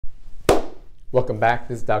Welcome back.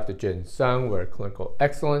 This is Dr. Jin Sung, where clinical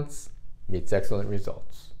excellence meets excellent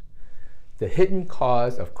results. The hidden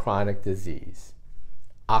cause of chronic disease,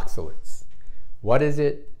 oxalates. What is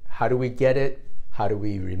it? How do we get it? How do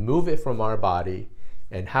we remove it from our body?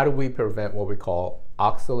 And how do we prevent what we call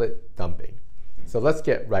oxalate dumping? So let's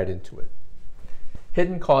get right into it.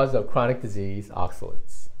 Hidden cause of chronic disease,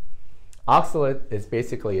 oxalates. Oxalate is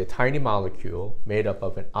basically a tiny molecule made up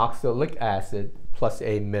of an oxalic acid plus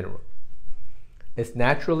a mineral. It's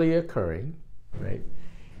naturally occurring, right?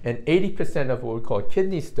 And 80% of what we call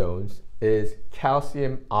kidney stones is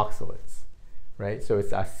calcium oxalates, right? So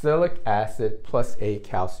it's oxalic acid plus a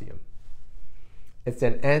calcium. It's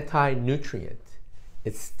an anti-nutrient.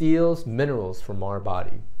 It steals minerals from our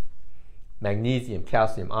body. Magnesium,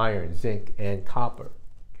 calcium, iron, zinc, and copper,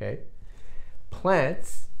 okay?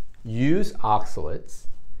 Plants use oxalates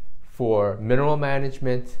for mineral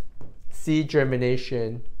management, seed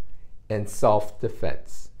germination, and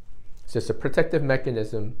self-defense. It's just a protective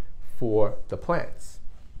mechanism for the plants.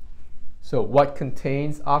 So what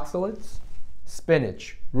contains oxalates?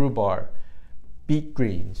 Spinach, rhubarb, beet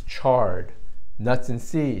greens, chard, nuts and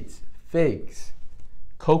seeds, figs,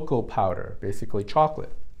 cocoa powder, basically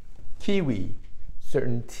chocolate, kiwi,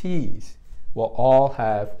 certain teas will all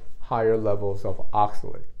have higher levels of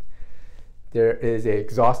oxalate. There is an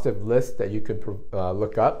exhaustive list that you can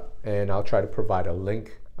look up, and I'll try to provide a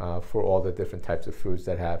link for all the different types of foods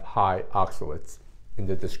that have high oxalates in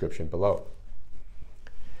the description below.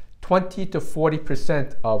 20 to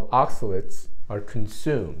 40% of oxalates are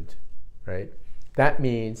consumed, right? That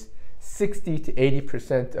means 60 to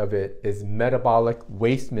 80% of it is metabolic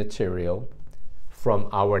waste material from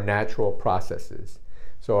our natural processes.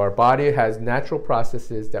 So our body has natural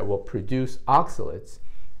processes that will produce oxalates,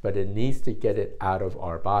 but it needs to get it out of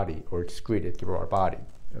our body or excrete it through our body,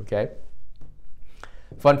 okay?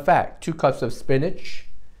 Fun fact, 2 cups of spinach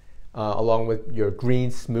along with your green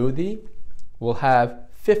smoothie will have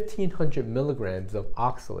 1,500 milligrams of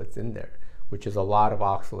oxalates in there, which is a lot of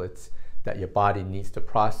oxalates that your body needs to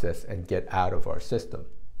process and get out of our system.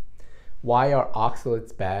 Why are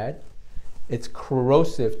oxalates bad? It's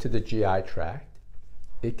corrosive to the GI tract.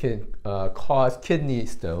 It can cause kidney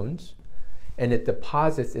stones, and it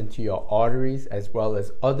deposits into your arteries as well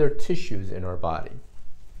as other tissues in our body.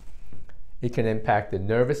 It can impact the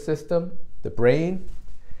nervous system, the brain.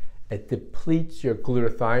 It depletes your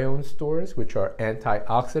glutathione stores, which are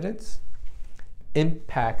antioxidants.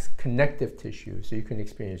 Impacts connective tissue, so you can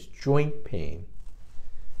experience joint pain.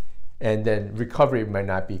 And then recovery might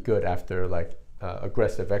not be good after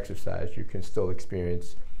aggressive exercise. You can still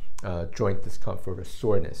experience joint discomfort or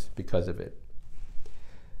soreness because of it.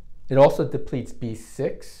 It also depletes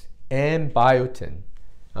B6 and biotin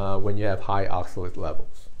when you have high oxalate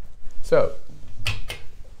levels. So,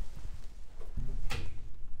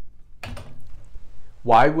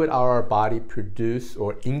 why would our body produce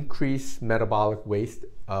or increase metabolic waste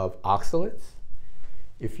of oxalates?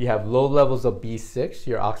 If you have low levels of B6,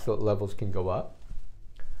 your oxalate levels can go up.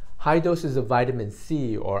 High doses of vitamin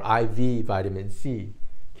C or IV vitamin C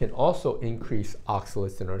can also increase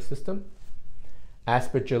oxalates in our system.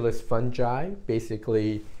 Aspergillus fungi,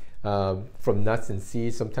 basically from nuts and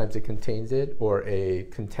seeds, sometimes it contains it, or a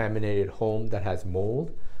contaminated home that has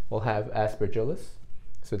mold will have aspergillus.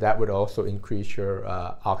 So that would also increase your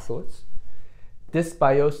oxalates.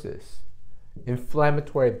 Dysbiosis,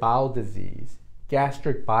 inflammatory bowel disease,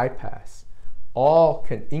 gastric bypass, all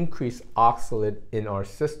can increase oxalate in our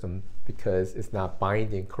system because it's not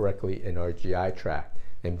binding correctly in our GI tract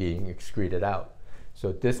and being excreted out.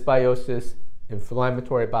 So dysbiosis,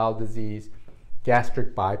 inflammatory bowel disease,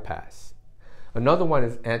 gastric bypass. Another one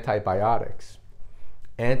is antibiotics.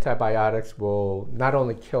 Antibiotics will not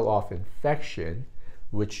only kill off infection,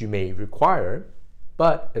 which you may require,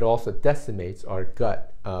 but it also decimates our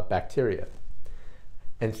gut bacteria.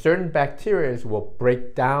 And certain bacteria will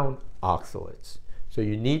break down oxalates. So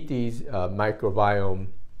you need these microbiome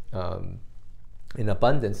in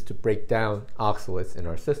abundance to break down oxalates in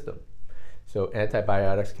our system. So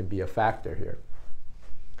antibiotics can be a factor here.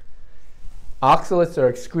 Oxalates are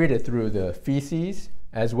excreted through the feces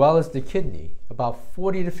as well as the kidney. About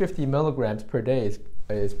 40 to 50 milligrams per day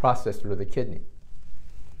is processed through the kidney.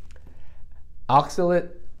 Oxalate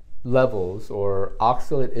levels or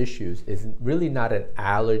oxalate issues is really not an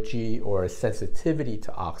allergy or a sensitivity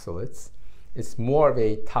to oxalates. It's more of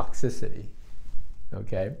a toxicity,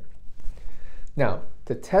 okay? Now,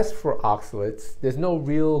 to test for oxalates, there's no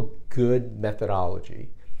real good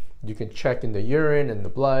methodology. You can check in the urine and the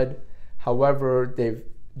blood. However, they've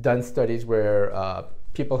done studies where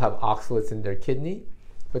people have oxalates in their kidney,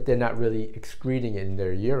 but they're not really excreting it in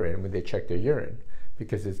their urine when they check their urine,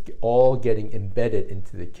 because it's all getting embedded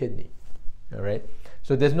into the kidney. All right,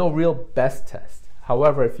 so there's no real best test.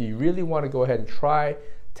 However, if you really want to go ahead and try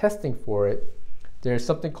testing for it, there's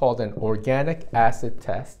something called an organic acid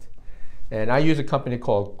test, and I use a company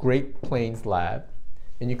called Great Plains Lab,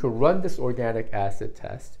 and you can run this organic acid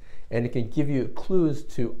test, and it can give you clues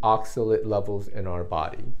to oxalate levels in our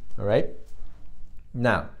body. All right,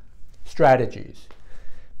 now strategies.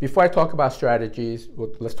 Before I talk about strategies,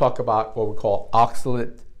 let's talk about what we call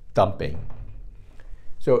oxalate dumping.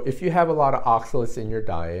 So if you have a lot of oxalates in your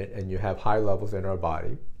diet and you have high levels in our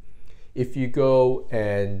body, if you go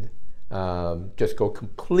and just go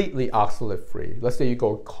completely oxalate free, let's say you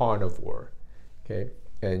go carnivore, okay,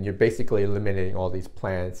 and you're basically eliminating all these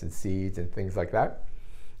plants and seeds and things like that,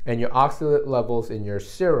 and your oxalate levels in your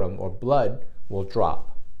serum or blood will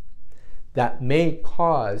drop. That may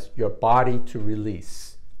cause your body to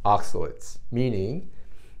release oxalates, meaning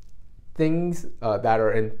things that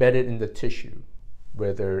are embedded in the tissue,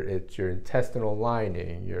 whether it's your intestinal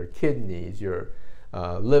lining, your kidneys, your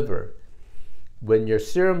liver. When your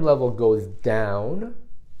serum level goes down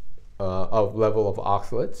of level of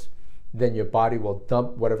oxalates, then your body will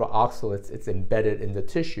dump whatever oxalates it's embedded in the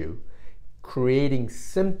tissue, creating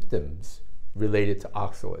symptoms related to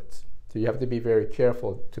oxalates. So you have to be very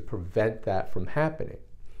careful to prevent that from happening.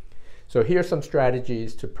 So here are some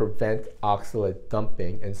strategies to prevent oxalate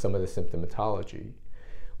dumping and some of the symptomatology.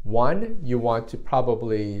 One, you want to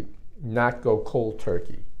probably not go cold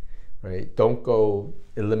turkey, right? Don't go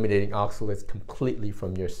eliminating oxalates completely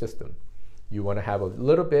from your system. You want to have a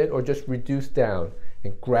little bit or just reduce down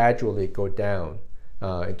and gradually go down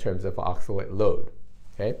in terms of oxalate load,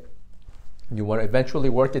 okay? You want to eventually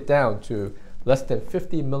work it down to less than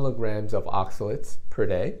 50 milligrams of oxalates per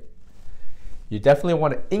day. You definitely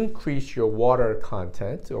want to increase your water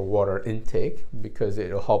content or water intake because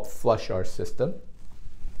it will help flush our system.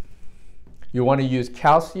 You want to use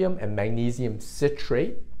calcium and magnesium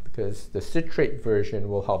citrate because the citrate version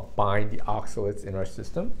will help bind the oxalates in our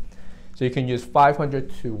system. So you can use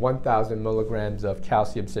 500 to 1,000 milligrams of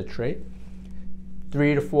calcium citrate,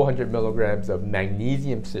 300 to 400 milligrams of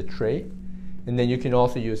magnesium citrate, and then you can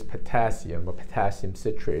also use potassium or potassium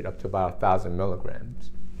citrate up to about 1,000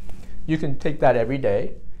 milligrams. You can take that every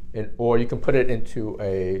day, or you can put it into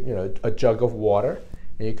a jug of water,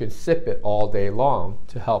 and you can sip it all day long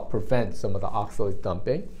to help prevent some of the oxalate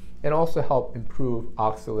dumping and also help improve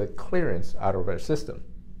oxalate clearance out of our system.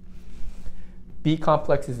 B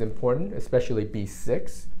complex is important, especially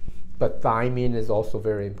B6, but thiamine is also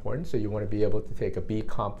very important, so you want to be able to take a B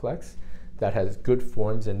complex that has good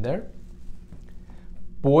forms in there.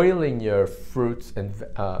 Boiling your fruits and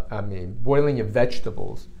boiling your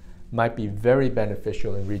vegetables might be very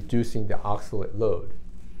beneficial in reducing the oxalate load.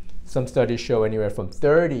 Some studies show anywhere from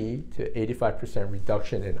 30 to 85%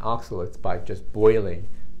 reduction in oxalates by just boiling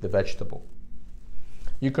the vegetable.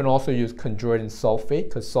 You can also use chondroitin sulfate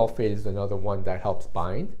because sulfate is another one that helps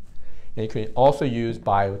bind. And you can also use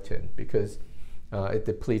biotin because it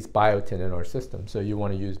depletes biotin in our system. So you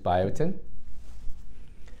want to use biotin.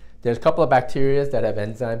 There's a couple of bacteria that have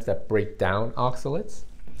enzymes that break down oxalates.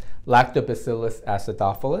 Lactobacillus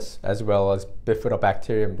acidophilus, as well as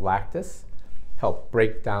Bifidobacterium lactis, help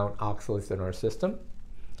break down oxalates in our system.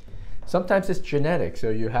 Sometimes it's genetic,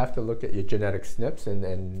 so you have to look at your genetic SNPs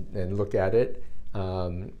and look at it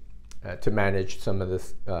to manage some of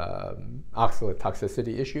this oxalate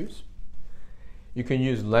toxicity issues. You can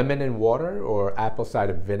use lemon and water or apple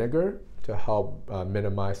cider vinegar to help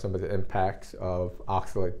minimize some of the impacts of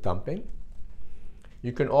oxalate dumping.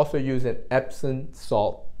 You can also use an Epsom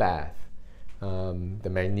salt bath. The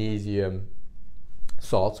magnesium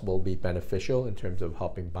salts will be beneficial in terms of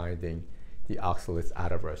helping binding the oxalates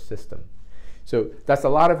out of our system. So that's a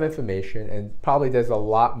lot of information, and probably there's a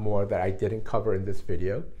lot more that I didn't cover in this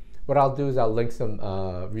video. What I'll do is I'll link some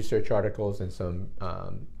research articles and some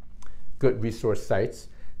good resource sites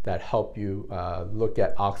that help you look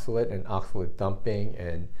at oxalate and oxalate dumping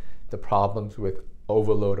and the problems with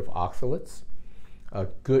overload of oxalates. A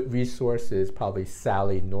good resource is probably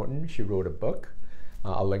Sally Norton. She wrote a book.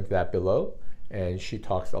 I'll link that below. And she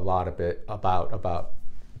talks a lot about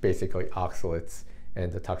basically oxalates and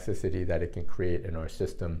the toxicity that it can create in our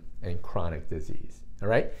system and chronic disease. All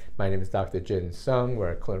right, my name is Dr. Jin Sung.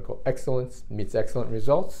 We're at Clinical Excellence Meets Excellent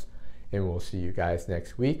Results, and we'll see you guys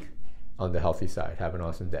next week on the healthy side. Have an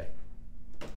awesome day.